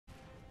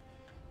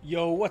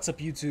Yo, what's up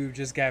YouTube?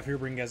 JustGav here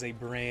bringing you guys a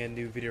brand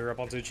new video up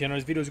onto the channel.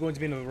 This video is going to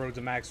be on the road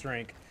to max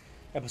rank,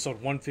 episode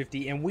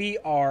 150, and we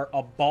are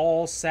a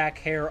ball sack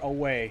hair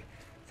away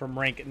from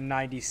rank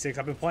 96.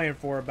 I've been playing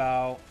for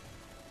about...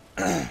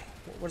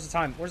 Where's the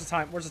time? Where's the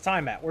time? Where's the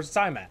time at? Where's the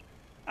time at?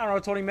 I don't know,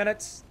 20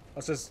 minutes?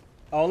 Let's just...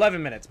 Oh,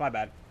 11 minutes, my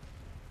bad.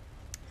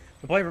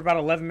 Been playing for about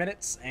 11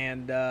 minutes,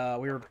 and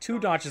we were 2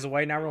 notches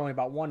away. Now we're only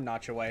about 1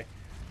 notch away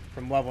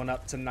from leveling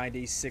up to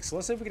 96. So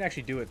let's see if we can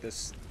actually do it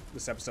this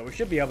episode. We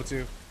should be able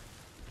to,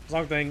 as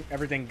long as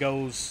everything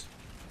goes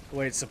the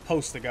way it's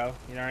supposed to go.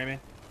 You know what I mean?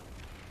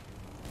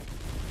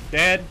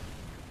 Dead.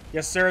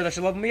 Yes, sir. That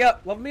should level me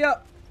up. Level me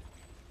up.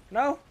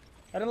 No?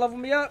 That didn't level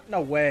me up?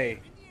 No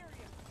way.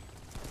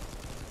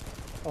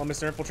 Hello,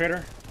 Mr.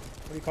 Infiltrator.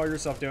 What do you call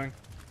yourself doing?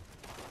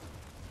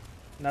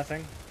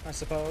 Nothing, I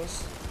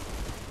suppose.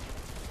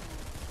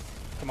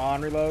 Come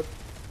on, reload.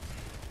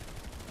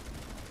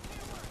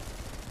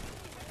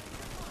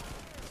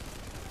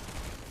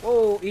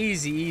 Whoa,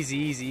 easy, easy,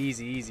 easy,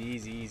 easy, easy,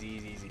 easy, easy,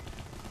 easy, easy.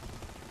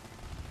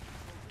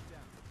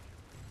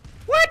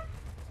 What?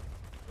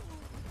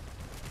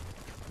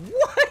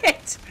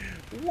 What?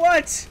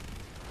 What?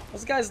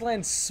 Those guys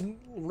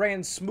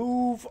ran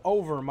smooth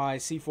over my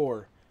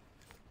C4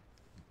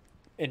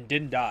 and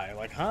didn't die.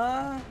 Like,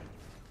 huh?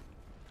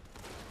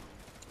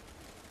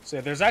 So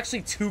yeah, there's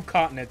actually 2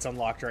 continents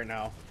unlocked right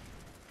now.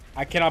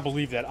 I cannot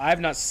believe that. I have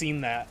not seen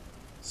that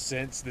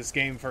since this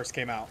game first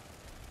came out.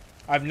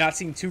 I've not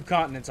seen 2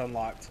 continents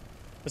unlocked.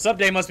 This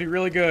update must be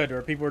really good,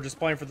 or people are just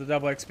playing for the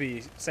double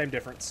XP. Same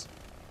difference.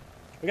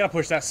 We gotta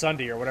push that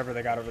Sunday or whatever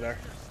they got over there.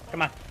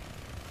 Come on.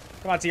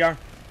 Come on, TR.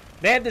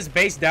 They had this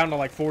base down to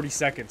like 40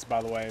 seconds,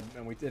 by the way,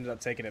 and we ended up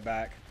taking it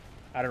back.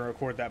 I didn't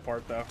record that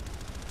part, though.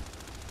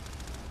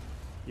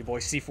 Your boy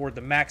C4'd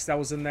the max that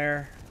was in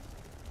there,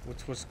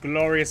 which was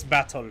glorious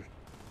battle.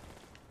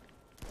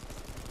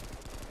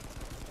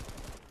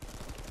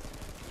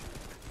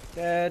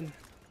 Dead.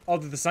 Oh,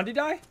 did the Sunday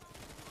die?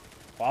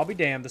 Well, I'll be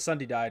damned. The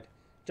Sunday died.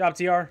 Job,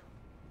 TR.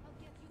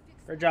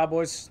 Great job,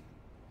 boys.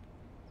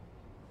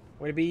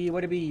 Way to be,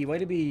 way to be, way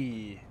to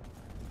be.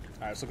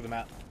 Alright, let's look at the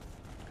map.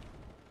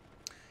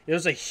 Yeah,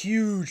 there's a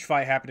huge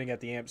fight happening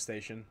at the amp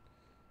station.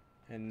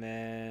 And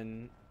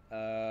then...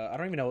 I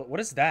don't even know.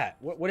 What is that?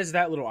 What is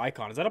that little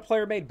icon? Is that a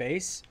player-made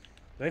base?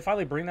 Did they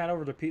finally bring that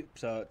over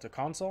to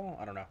console?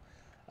 I don't know.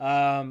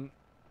 I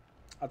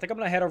think I'm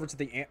going to head over to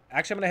the...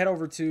 Actually, I'm going to head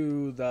over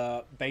to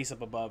the base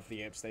up above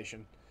the amp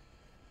station.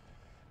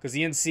 Because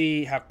the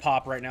NC have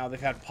pop right now. They've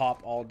had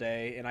pop all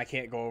day, and I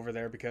can't go over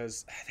there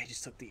because they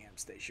just took the amp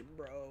station,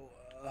 bro.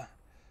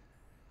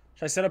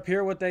 Should I set up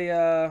here with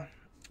the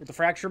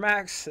fracture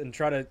max and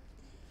try to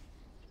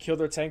kill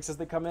their tanks as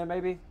they come in,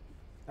 maybe?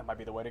 That might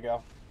be the way to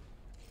go.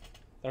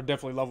 That'll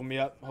definitely level me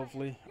up,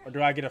 hopefully. Or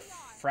do I get a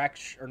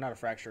fracture, or not a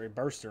fracture, a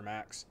burster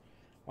max?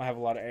 I have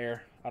a lot of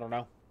air. I don't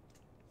know.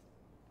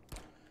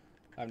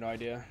 I have no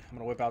idea. I'm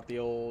gonna whip out the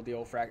old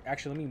frac.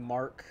 Actually, let me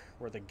mark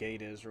where the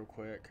gate is real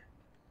quick.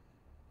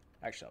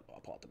 Actually, I'll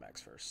pull out the max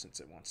first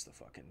since it wants to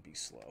fucking be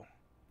slow.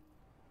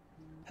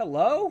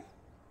 Hello?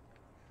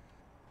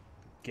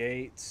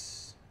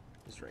 Gates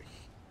is right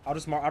here. I'll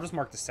just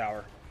mark this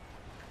tower.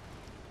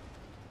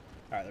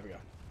 All right, there we go.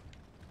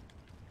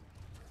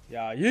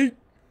 Yeah, yeet.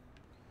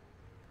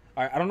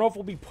 All right, I don't know if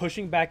we'll be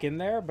pushing back in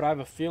there, but I have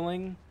a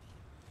feeling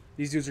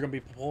these dudes are gonna be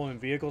pulling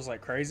vehicles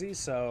like crazy.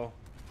 So,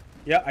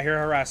 yeah, I hear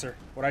a harasser.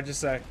 What'd I just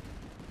say?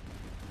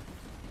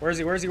 Where is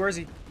he? Where is he? Where is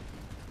he?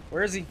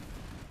 Where is he?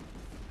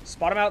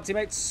 Spot him out,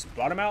 teammates.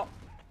 Spot him out.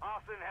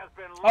 Has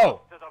been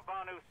lost to the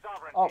Vanu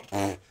sovereignty.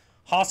 Oh,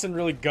 Hassan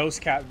really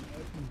ghost capped,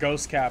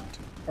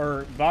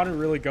 or Vanu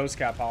really ghost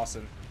capped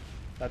Hassan.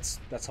 That's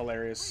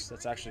hilarious.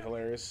 That's actually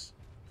hilarious.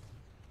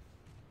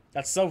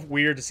 That's so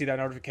weird to see that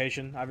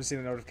notification. I haven't seen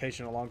the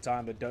notification in a long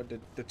time.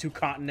 The 2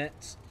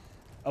 continents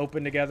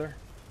open together.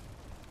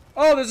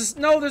 Oh,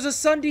 there's a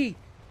Sunday.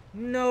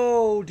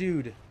 No,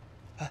 dude.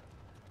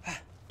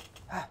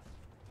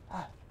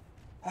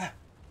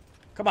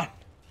 Come on.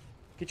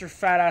 Get your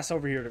fat ass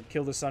over here to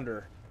kill this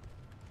Sunderer.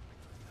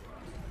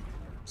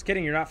 Just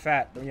kidding, you're not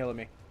fat. Don't yell at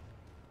me.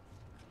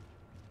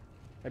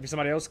 Maybe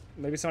somebody else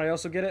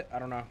will get it? I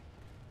don't know.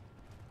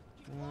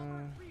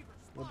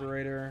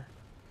 Liberator.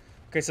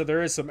 Okay, so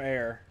there is some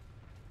air.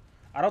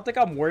 I don't think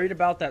I'm worried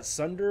about that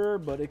Sunderer,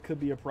 but it could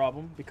be a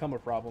problem. Become a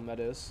problem, that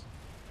is.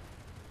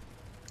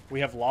 We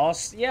have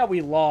lost? Yeah,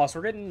 we lost.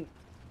 We're getting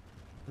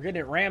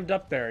it rammed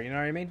up there, you know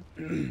what I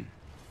mean?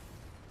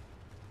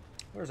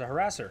 Where's a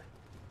harasser?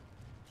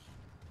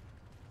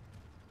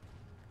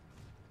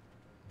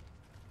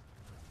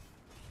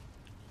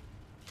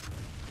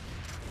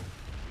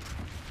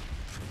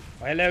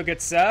 Oh, hello, good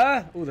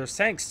sir. Ooh, there's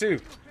tanks too.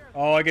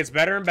 Oh, it gets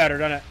better and better,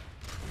 doesn't it?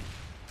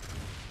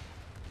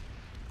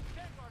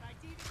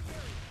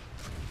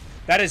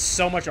 That is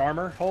so much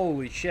armor.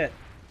 Holy shit.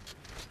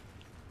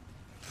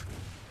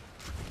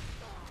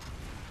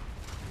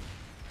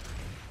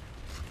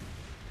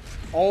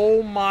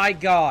 Oh my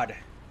god.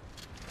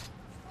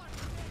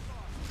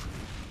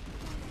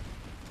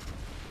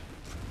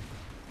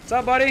 What's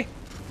up, buddy?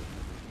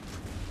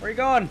 Where you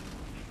going?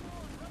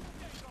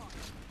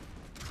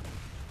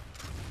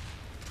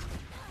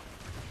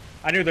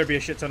 I knew there'd be a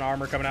shit ton of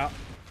armor coming out.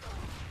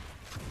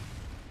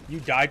 You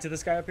died to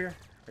this guy up here?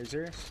 Are you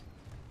serious?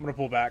 I'm gonna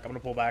pull back. I'm gonna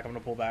pull back. I'm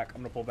gonna pull back.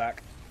 I'm gonna pull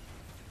back.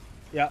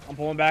 Yeah, I'm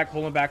pulling back,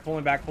 pulling back,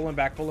 pulling back, pulling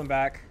back, pulling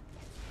back.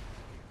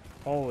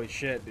 Holy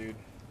shit, dude.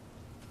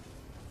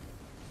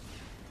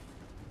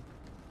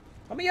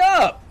 Let me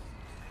up!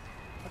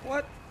 Like,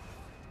 what?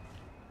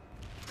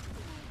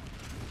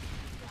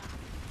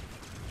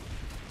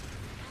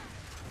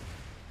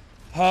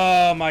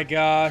 Oh my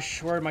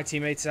gosh. Where are my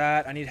teammates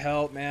at? I need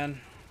help, man.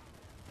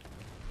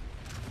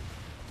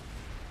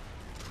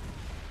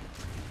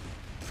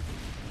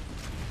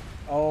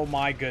 Oh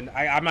my goodness.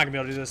 I'm not gonna be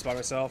able to do this by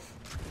myself.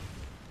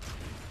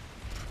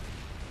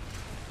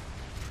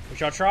 We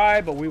shall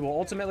try, but we will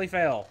ultimately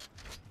fail.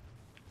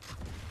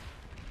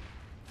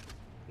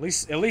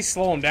 At least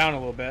slow him down a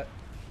little bit.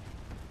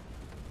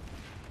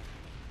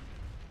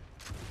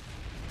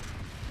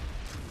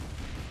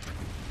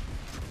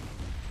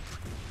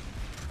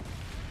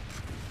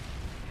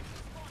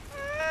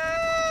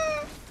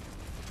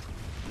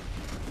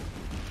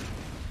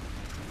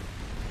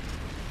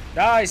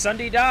 Die,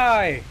 Sunday,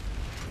 die!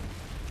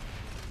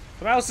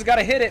 Someone else has got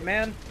to hit it,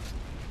 man.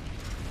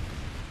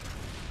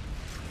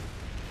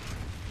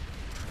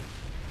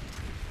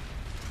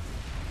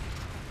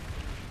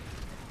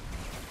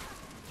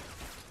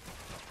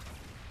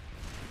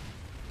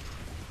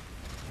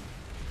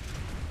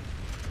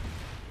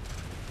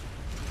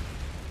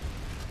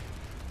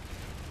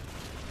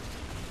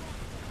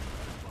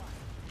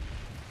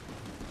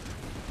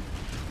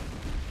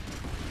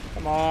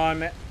 Come on,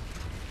 man.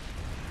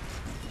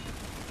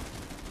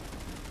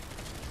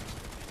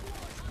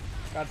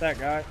 Got that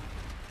guy.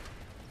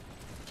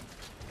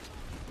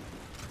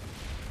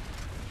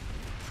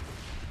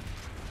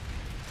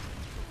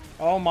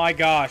 Oh my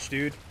gosh,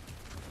 dude.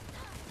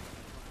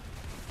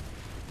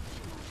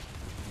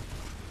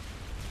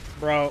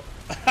 Bro,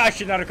 I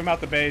should not have come out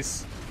the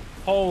base.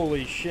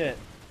 Holy shit.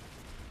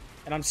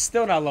 And I'm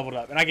still not leveled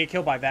up. And I get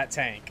killed by that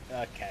tank.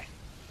 Okay.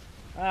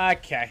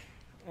 Okay.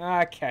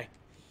 Okay.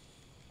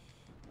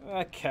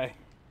 Okay.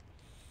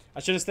 I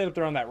should have stayed up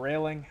there on that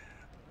railing.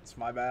 It's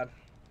my bad.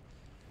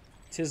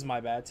 Tis my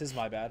bad. Tis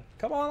my bad.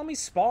 Come on, let me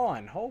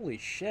spawn. Holy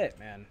shit,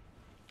 man.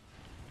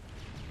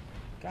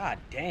 God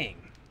dang.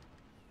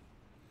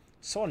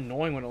 So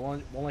annoying when it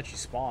won't let you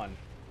spawn.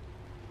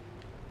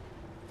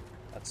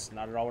 That's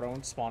not at all what I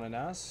want to spawn in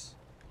as.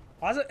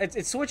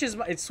 It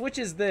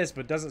switches this,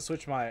 but doesn't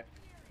switch my...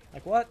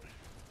 Like, what?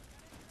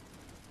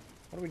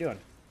 What are we doing?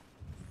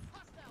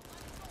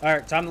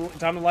 Alright, time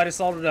to light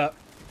assault it up.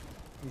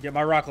 And get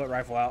my rocket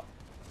rifle out.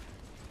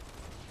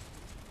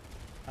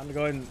 Time to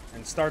go ahead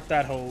and start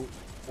that whole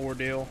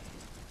ordeal.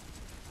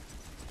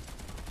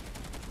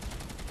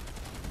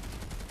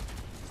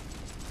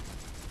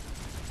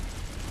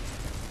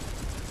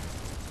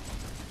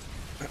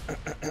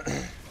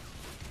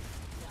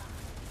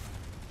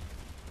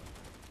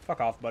 Fuck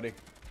off, buddy.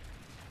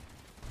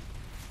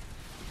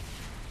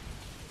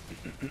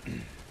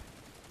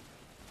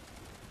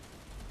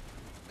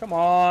 Come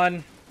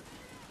on.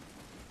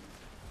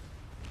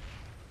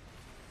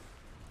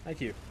 Thank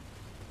you.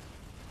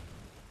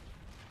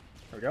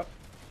 There we go.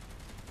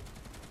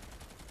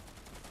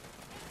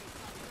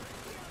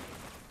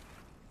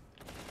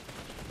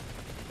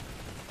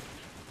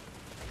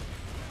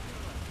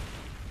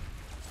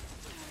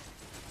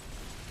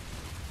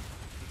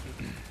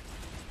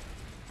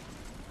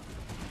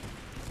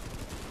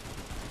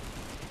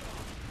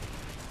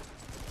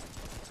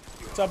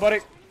 What's up, buddy?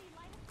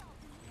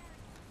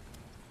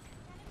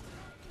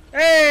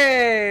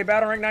 Hey,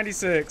 battle rank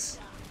 96.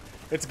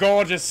 It's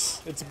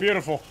gorgeous. It's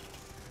beautiful.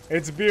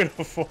 It's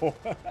beautiful.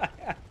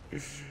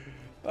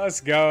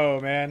 Let's go,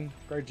 man.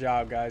 Great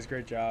job, guys.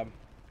 Great job.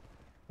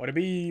 What it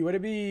be? What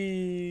it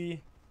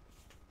be?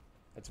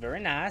 That's very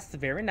nice.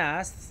 Very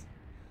nice.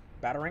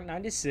 Battle rank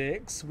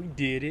 96. We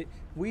did it.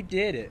 We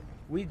did it.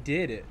 We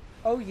did it.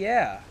 Oh,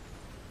 yeah.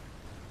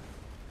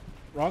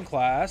 Wrong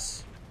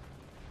class.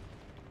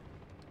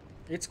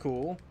 It's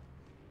cool.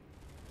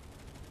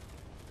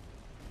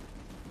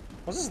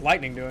 What's this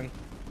lightning doing?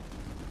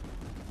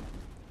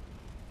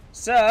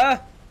 Sir?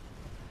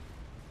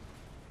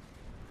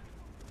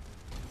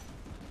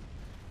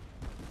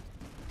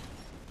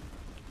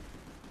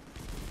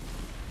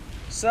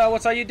 Sir,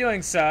 what are you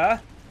doing, sir?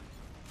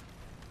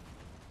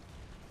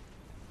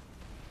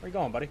 Where you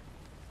going, buddy?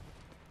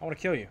 I want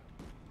to kill you. Is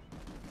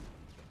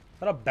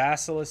that a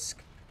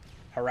basilisk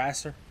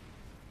harasser?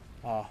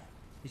 Oh,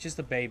 he's just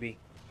a baby.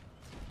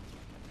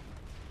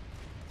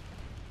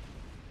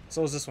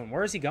 So is this one.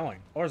 Where is he going?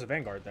 Oh, there's a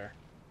Vanguard there.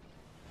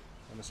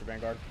 Oh, Mr.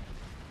 Vanguard.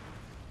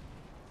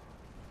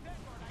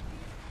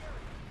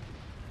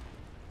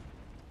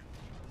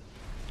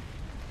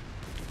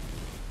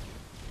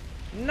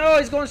 No,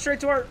 he's going straight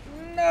to our...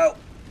 No!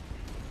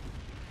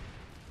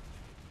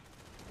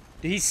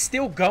 Dude, he's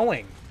still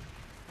going.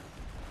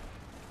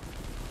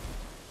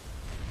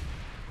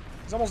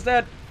 He's almost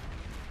dead.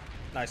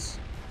 Nice.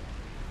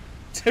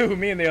 Dude,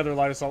 me and the other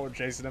light assault were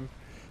chasing him.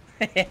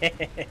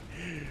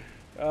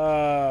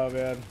 Oh,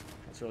 man.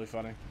 That's really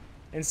funny.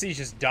 NC's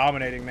just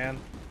dominating, man.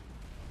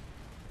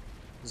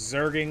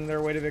 Zerging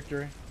their way to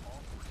victory.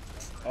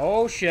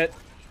 Oh, shit.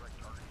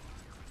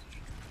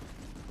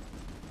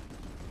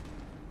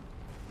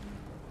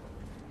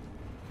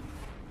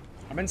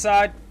 I'm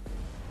inside.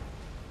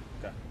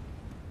 Okay.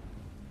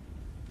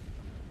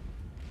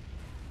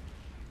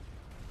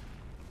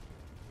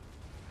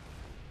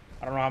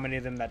 I don't know how many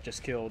of them that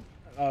just killed.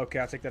 Oh, okay,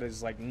 I'll take that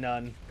as, like,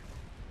 none.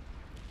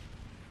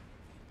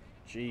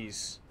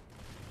 Jeez.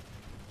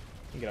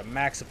 You get a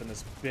max up in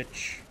this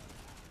bitch.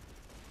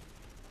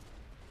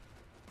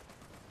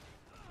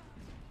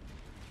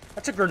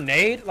 That's a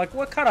grenade? Like,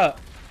 what kind of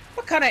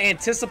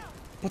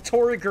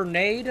anticipatory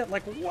grenade?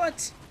 Like,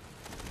 what?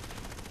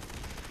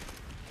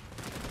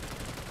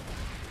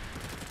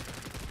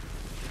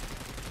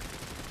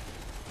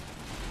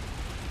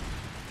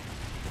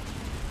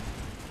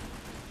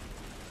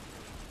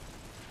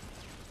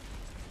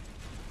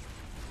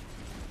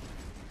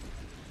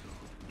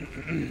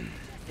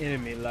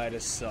 Enemy light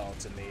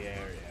assault in the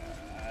area.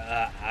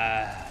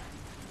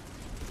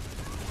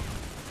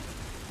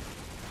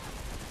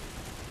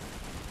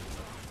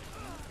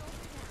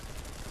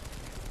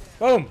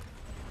 Boom!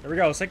 There we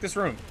go. Let's take this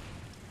room.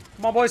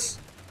 Come on, boys.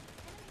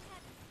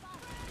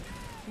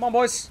 Come on,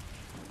 boys.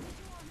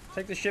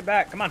 Take this shit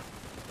back. Come on.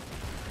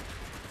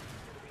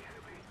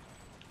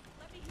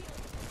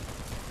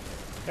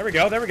 There we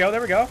go. There we go.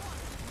 There we go.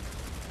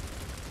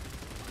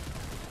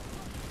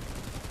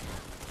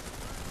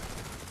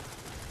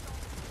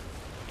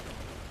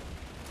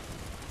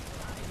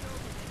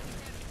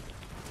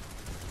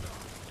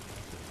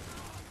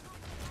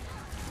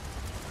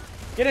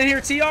 Get in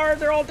here, TR.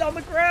 They're all down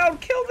the ground.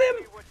 Kill them.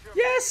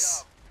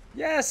 Yes.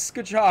 Yes.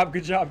 Good job.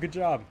 Good job. Good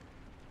job.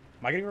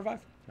 Am I getting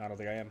revived? No, I don't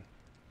think I am.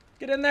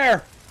 Get in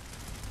there.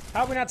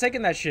 How are we not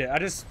taking that shit?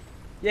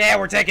 Yeah,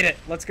 we're taking it.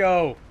 Let's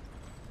go.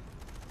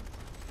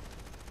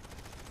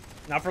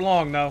 Not for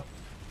long, though.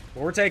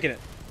 But we're taking it.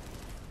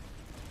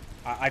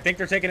 I think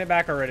they're taking it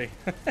back already.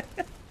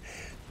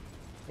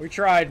 We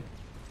tried.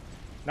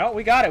 No,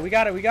 we got it. We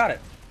got it. We got it.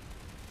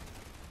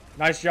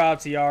 Nice job,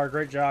 TR.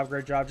 Great job.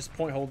 Great job. Just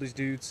point hold these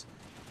dudes.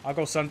 I'll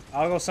go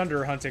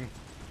Sunder hunting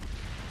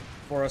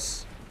for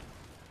us.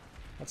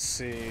 Let's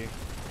see.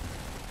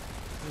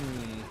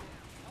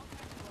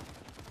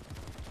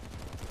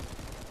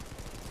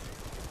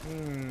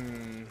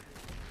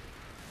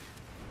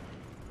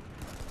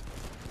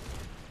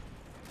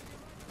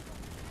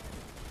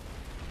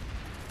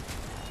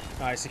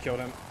 Nice, he killed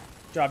him.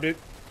 Good job, dude.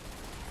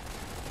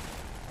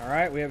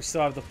 Alright, we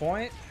still have the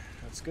point.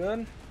 That's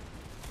good.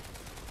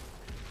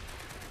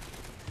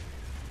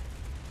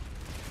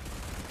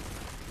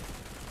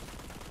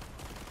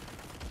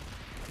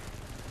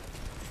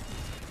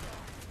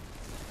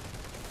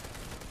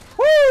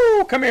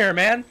 Woo! Come here,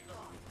 man.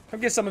 Come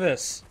get some of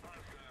this.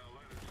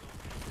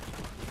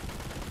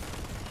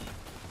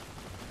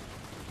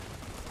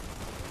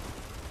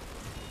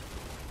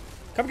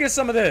 Come get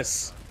some of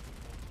this.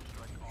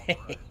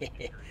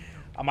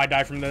 I might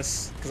die from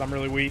this because I'm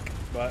really weak,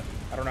 but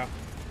I don't know.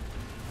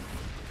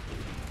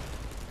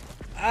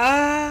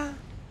 Ah!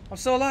 I'm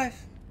still alive.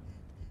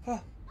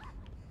 Oh.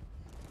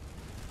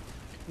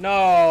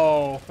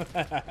 No.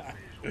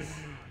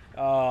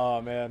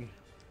 Oh, man.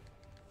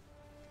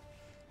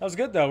 That was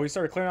good, though. We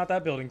started clearing out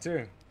that building,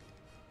 too.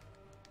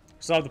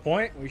 Still have the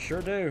point? We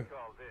sure do.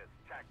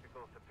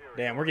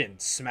 Damn, we're getting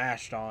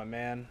smashed on,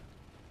 man.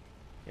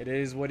 It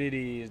is what it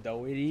is,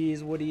 though. It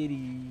is what it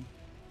is.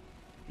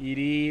 It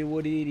is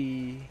what it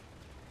is.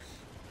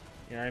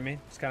 You know what I mean?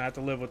 Just kind of have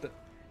to live with it.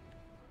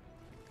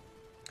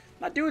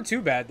 Not doing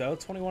too bad, though.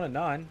 21-9.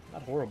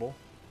 Not horrible.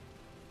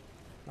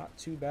 Not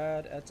too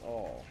bad at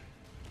all.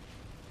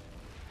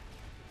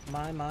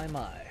 My, my,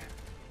 my.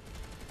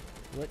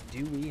 What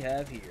do we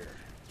have here?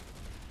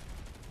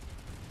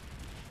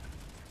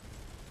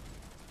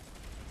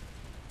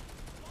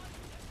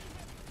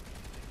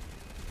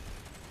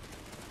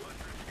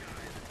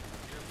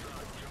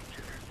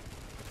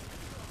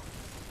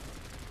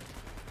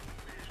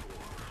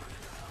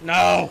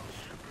 No!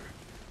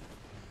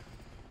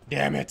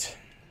 Damn it.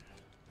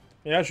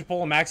 Yeah, I should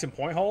pull a max and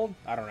point hold?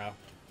 I don't know.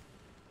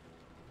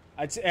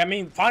 I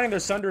mean, finding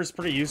their Sunder is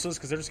pretty useless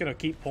because they're just going to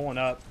keep pulling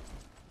up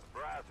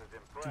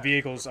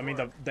vehicles. I mean,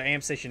 the AM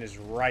station is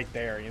right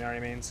there, you know what I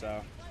mean?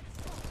 So,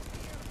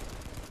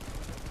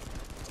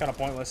 it's kind of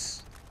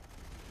pointless.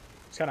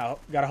 Just kind of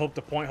got to hope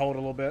to point hold a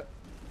little bit.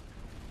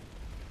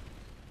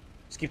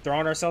 Just keep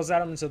throwing ourselves at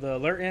them until the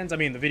alert ends. I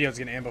mean, the video's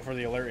going to end before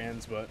the alert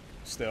ends, but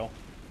still.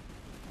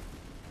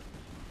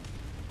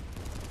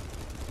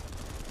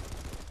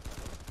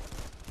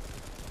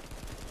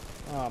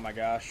 Oh my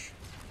gosh.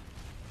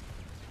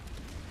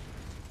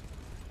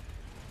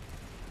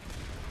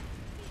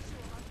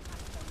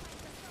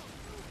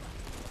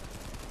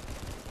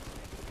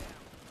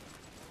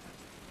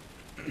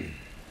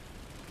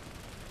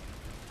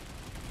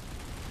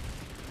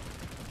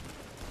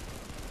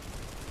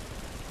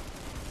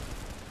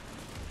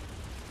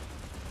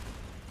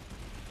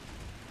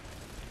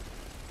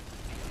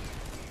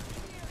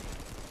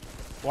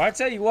 Well, I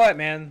tell you what,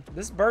 man,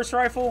 this burst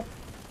rifle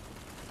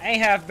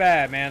ain't half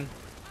bad, man.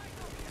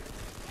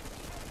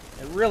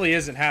 It really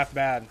isn't half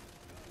bad.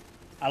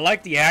 I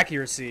like the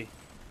accuracy.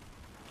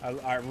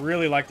 I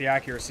really like the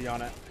accuracy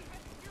on it.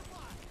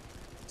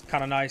 It's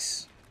kind of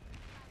nice.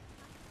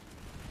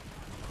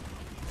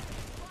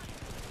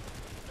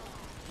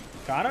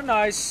 Kind of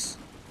nice.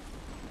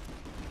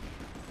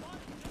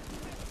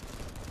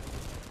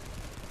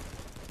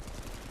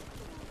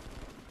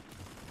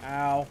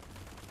 Ow.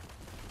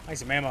 I need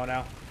some ammo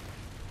now.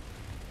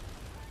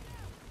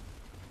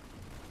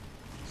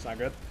 It's not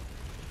good.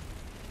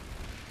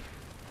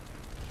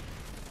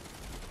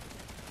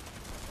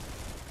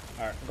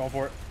 Alright, I'm going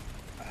for it.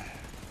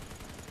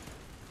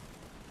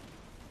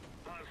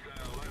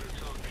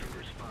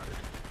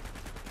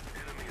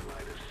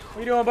 What are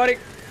you doing, buddy?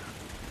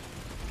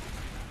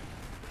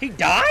 He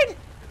died?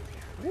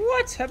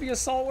 What? Heavy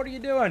assault, what are you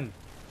doing?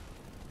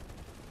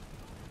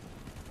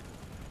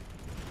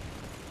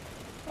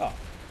 Oh. They're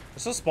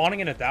still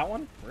spawning in at that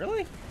one?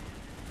 Really?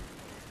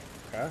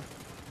 Okay.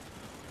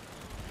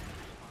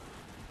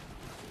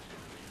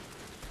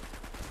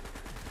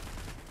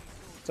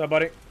 What's up,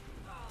 buddy?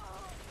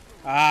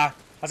 I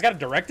just got a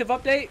directive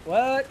update?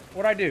 What?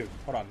 What'd I do?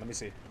 Hold on, let me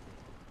see. Did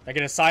I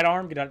get a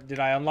sidearm? Did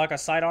I unlock a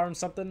sidearm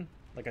something?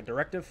 Like a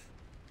directive?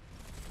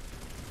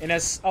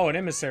 Oh, an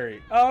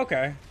emissary. Oh,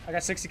 okay. I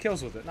got 60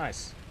 kills with it.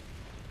 Nice.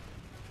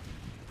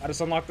 I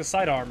just unlocked the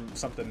sidearm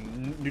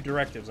something. New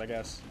directives, I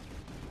guess.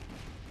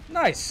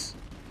 Nice.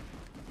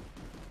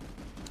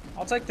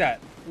 I'll take that.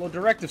 A little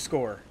directive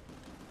score.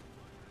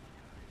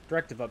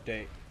 Directive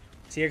update.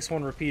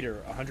 TX1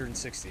 repeater,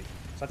 160. So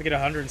I have to get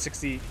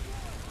 160.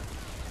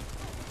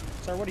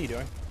 Sorry, what are you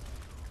doing?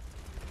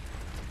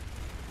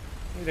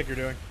 What do you think you're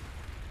doing?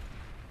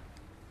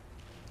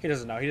 He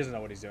doesn't know. He doesn't know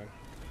what he's doing.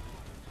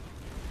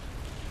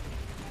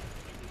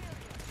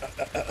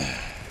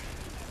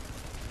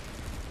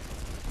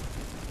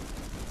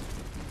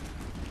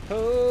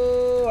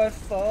 Oh, I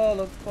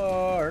fall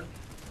apart.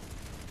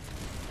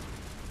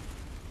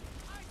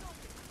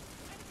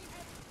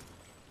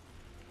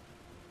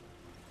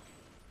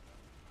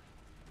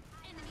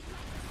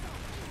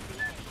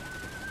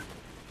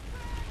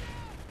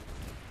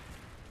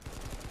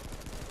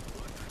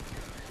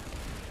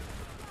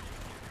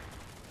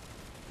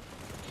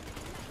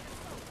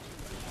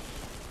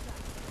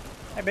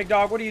 Hey, big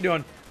dog, what are you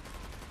doing?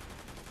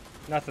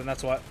 Nothing,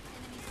 that's what.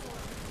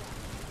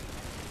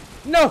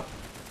 No!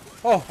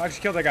 Oh, I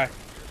just killed that guy.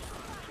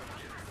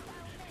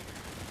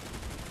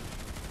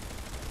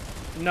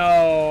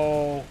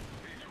 No.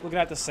 Looking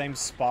at the same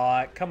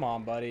spot. Come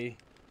on, buddy.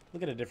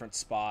 Look at a different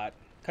spot.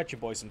 Cut your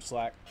boy some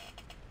slack.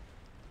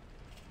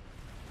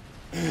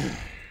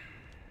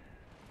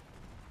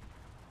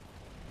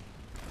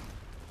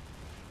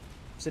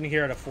 Sitting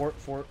here at a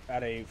 4.5.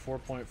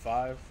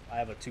 I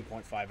have a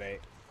 2.58.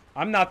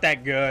 I'm not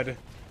that good.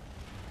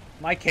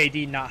 My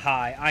KD not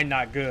high. I'm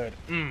not good.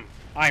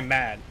 I'm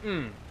mad.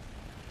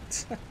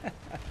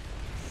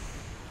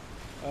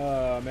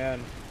 Oh,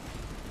 man.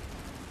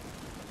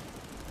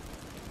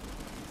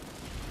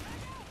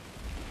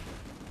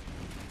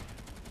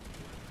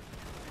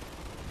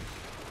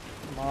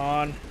 Come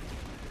on.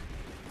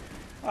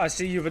 Oh, I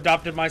see you've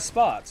adopted my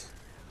spot.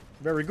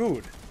 Very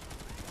good.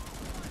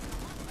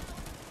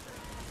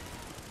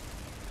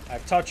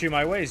 I've taught you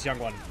my ways, young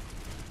one.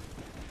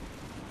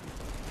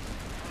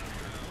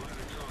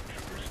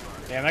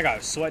 Damn, that guy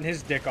was sweating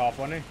his dick off,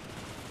 wasn't he?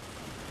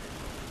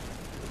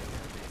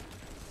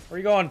 Where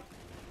you going?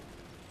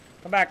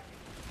 Come back.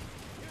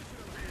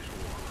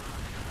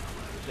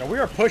 Yo, we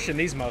are pushing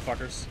these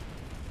motherfuckers.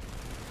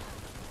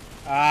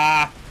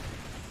 Ah.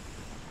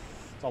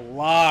 It's a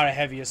lot of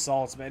heavy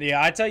assaults, man.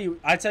 Yeah, I tell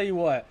you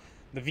what.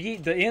 The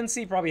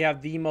NC probably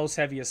have the most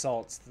heavy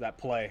assaults that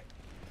play.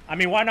 I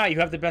mean, why not? You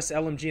have the best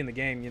LMG in the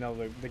game, you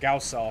know, the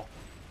Gauss Saw.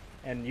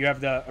 And you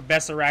have the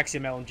best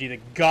Araxium LMG, the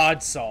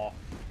God Saw.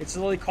 It's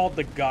literally called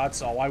the God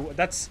Saw. Why?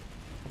 That's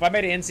if I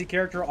made an NC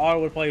character, all I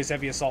would play is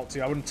heavy assault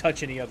too. I wouldn't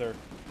touch any other.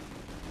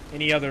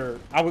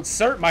 I would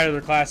cert my other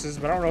classes,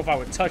 but I don't know if I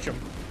would touch them.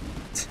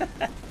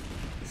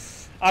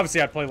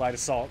 Obviously, I'd play light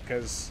assault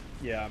because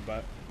yeah,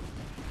 but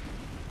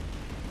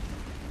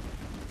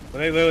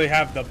they literally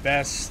have the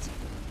best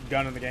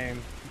gun in the game.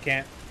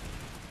 You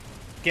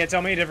can't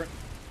tell me different.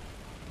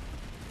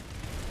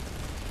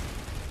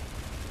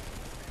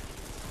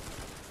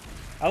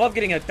 I love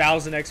getting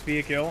 1,000 XP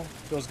a kill.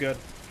 Feels good.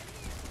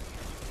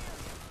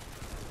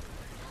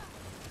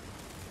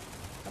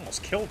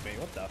 Almost killed me.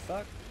 What the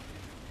fuck?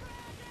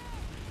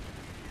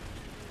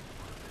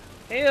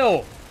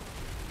 Ew!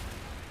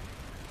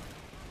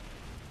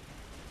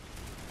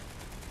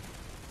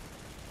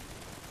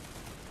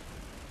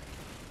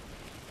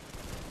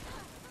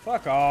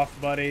 Fuck off,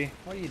 buddy.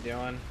 What are you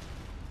doing?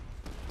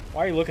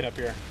 Why are you looking up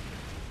here?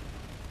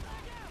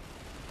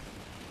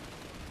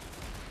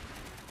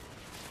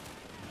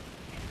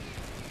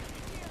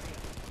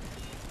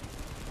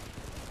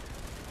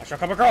 I shall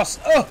come across.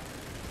 Oh!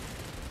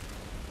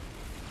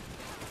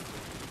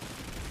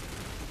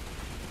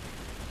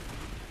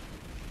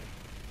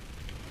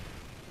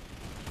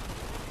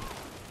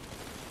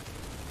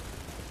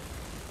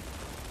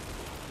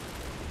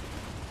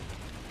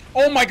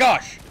 Oh my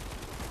gosh!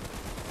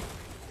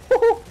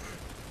 That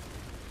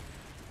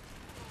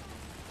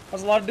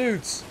was a lot of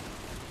dudes.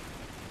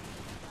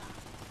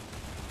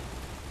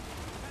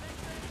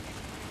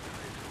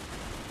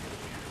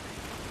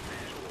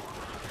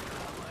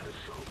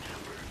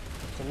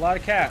 It's a lot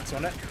of cats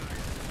on it.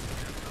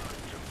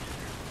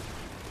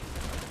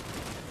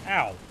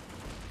 Ow.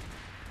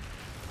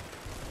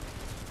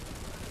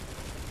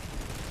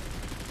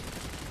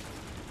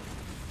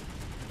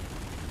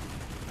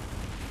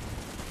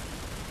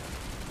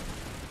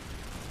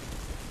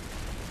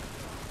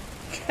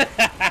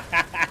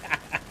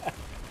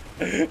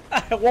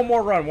 One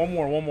more run. One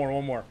more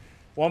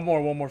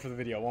for the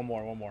video. One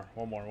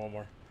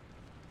more.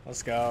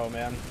 Let's go,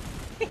 man.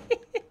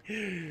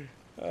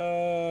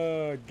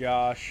 Oh,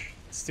 gosh.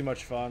 It's too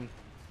much fun.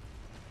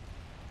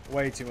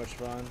 Way too much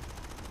fun.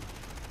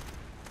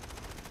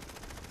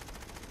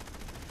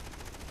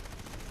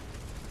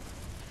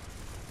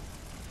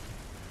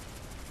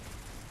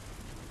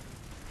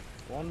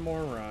 One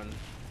more run.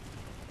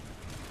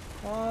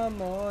 One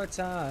more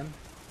time.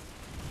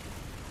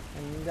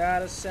 And you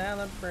gotta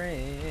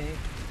celebrate.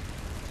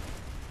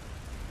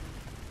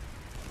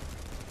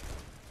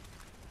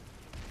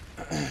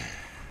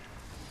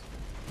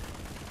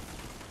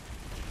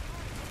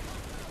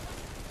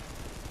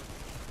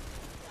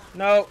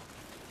 No.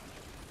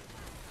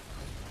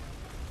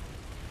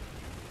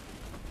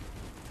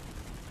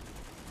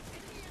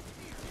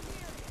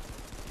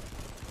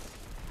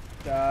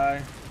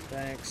 Die.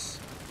 Thanks.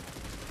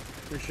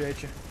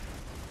 Appreciate you.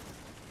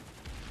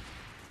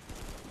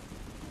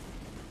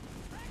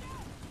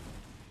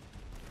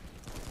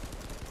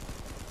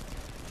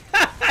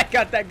 I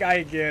got that guy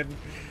again.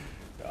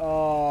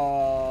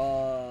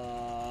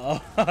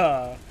 Oh.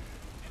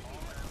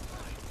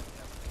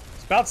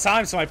 It's about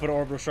time somebody put an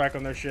orbital strike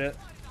on their shit.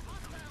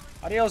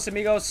 Adios,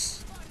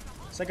 amigos.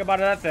 Say goodbye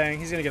to that thing.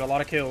 He's gonna get a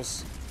lot of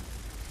kills.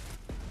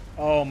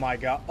 Oh my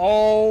god.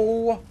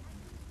 Oh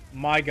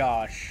my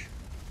gosh.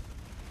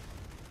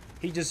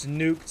 He just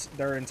nuked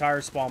their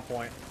entire spawn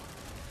point.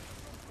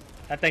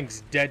 That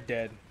thing's dead.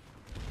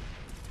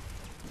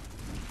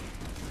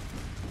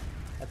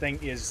 That thing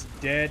is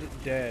dead.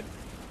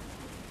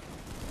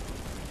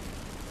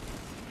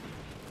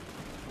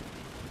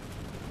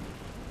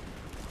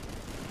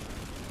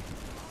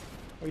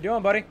 What you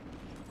doing, buddy?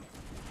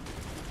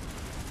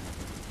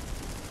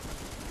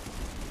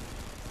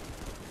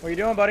 What you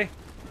doing, buddy?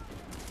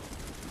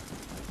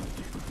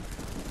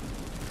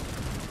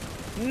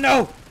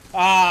 No!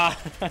 Ah!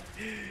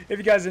 If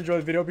you guys enjoyed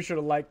the video, be sure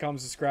to like,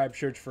 comment, subscribe,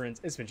 share with your friends.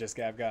 It's been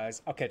JustGav,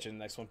 guys. I'll catch you in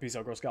the next one. Peace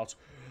out, Girl Scouts.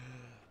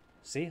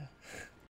 See ya.